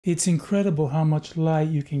It's incredible how much light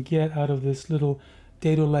you can get out of this little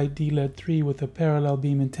dedolight DLED3 with a parallel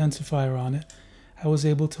beam intensifier on it. I was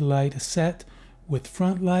able to light a set with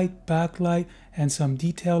front light, back light, and some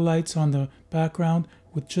detail lights on the background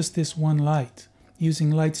with just this one light, using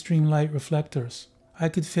Lightstream LITE reflectors. I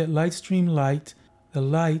could fit Lightstream LITE, the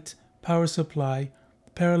light, power supply,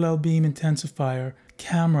 parallel beam intensifier,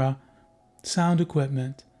 camera, sound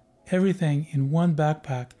equipment, everything in one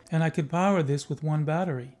backpack, and I could power this with one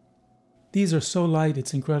battery. These are so light,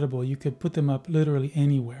 it's incredible. You could put them up literally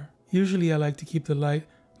anywhere. Usually I like to keep the light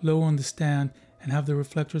low on the stand and have the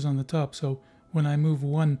reflectors on the top, so when I move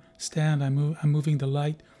one stand, I'm moving the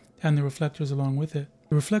light and the reflectors along with it.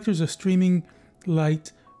 The reflectors are streaming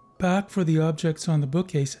light back for the objects on the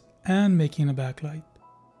bookcase and making a backlight.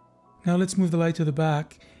 Now let's move the light to the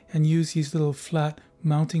back and use these little flat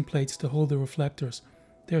mounting plates to hold the reflectors.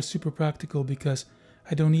 They're super practical because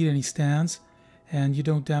I don't need any stands and you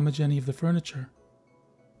don't damage any of the furniture.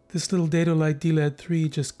 This little dedolight DLED3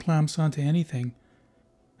 just clamps onto anything.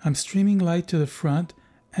 I'm streaming light to the front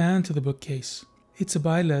and to the bookcase. It's a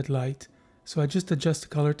bi-LED light, so I just adjust the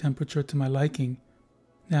color temperature to my liking.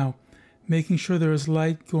 Now, making sure there is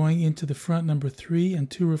light going into the front number 3 and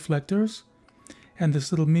 2 reflectors, and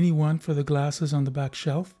this little mini one for the glasses on the back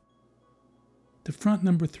shelf. The front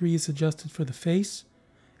number 3 is adjusted for the face,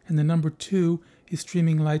 and the number 2 is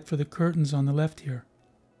streaming light for the curtains on the left here.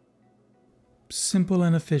 Simple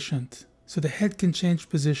and efficient. So the head can change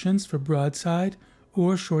positions for broadside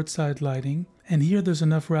or short side lighting, and here there's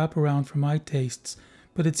enough wraparound for my tastes,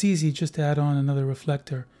 but it's easy just to add on another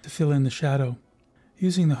reflector to fill in the shadow.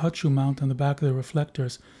 Using the hot shoe mount on the back of the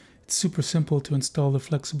reflectors, it's super simple to install the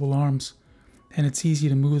flexible arms, and it's easy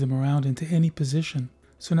to move them around into any position.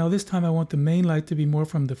 So now this time I want the main light to be more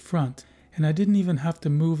from the front, and I didn't even have to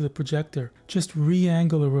move the projector, just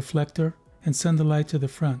re-angle a reflector and send the light to the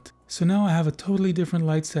front. So now I have a totally different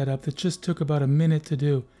light setup that just took about a minute to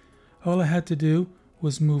do. All I had to do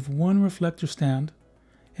was move one reflector stand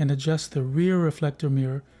and adjust the rear reflector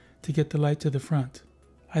mirror to get the light to the front.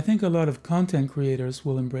 I think a lot of content creators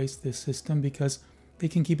will embrace this system because they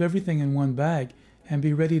can keep everything in one bag and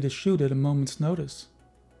be ready to shoot at a moment's notice.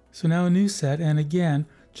 So now a new set, and again,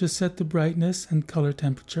 just set the brightness and color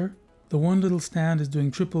temperature. The one little stand is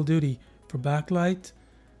doing triple duty for backlight,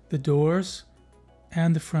 the doors,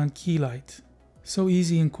 and the front key light. So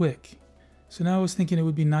easy and quick. So now I was thinking it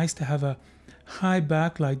would be nice to have a high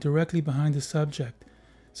backlight directly behind the subject,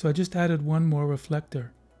 so I just added one more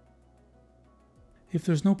reflector. If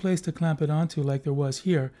there's no place to clamp it onto like there was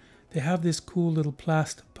here, they have this cool little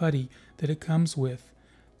plastic putty that it comes with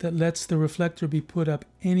that lets the reflector be put up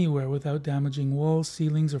anywhere without damaging walls,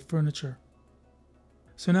 ceilings, or furniture.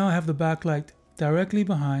 So now I have the backlight directly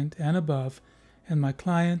behind and above, and my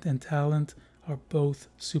client and talent are both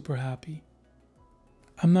super happy.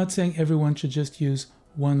 I'm not saying everyone should just use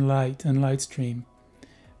one light and Lightstream,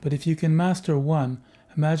 but if you can master one,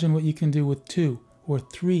 imagine what you can do with 2 or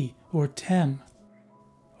 3 or 10.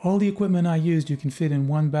 All the equipment I used you can fit in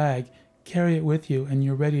one bag, carry it with you, and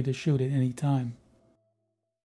you're ready to shoot at any time.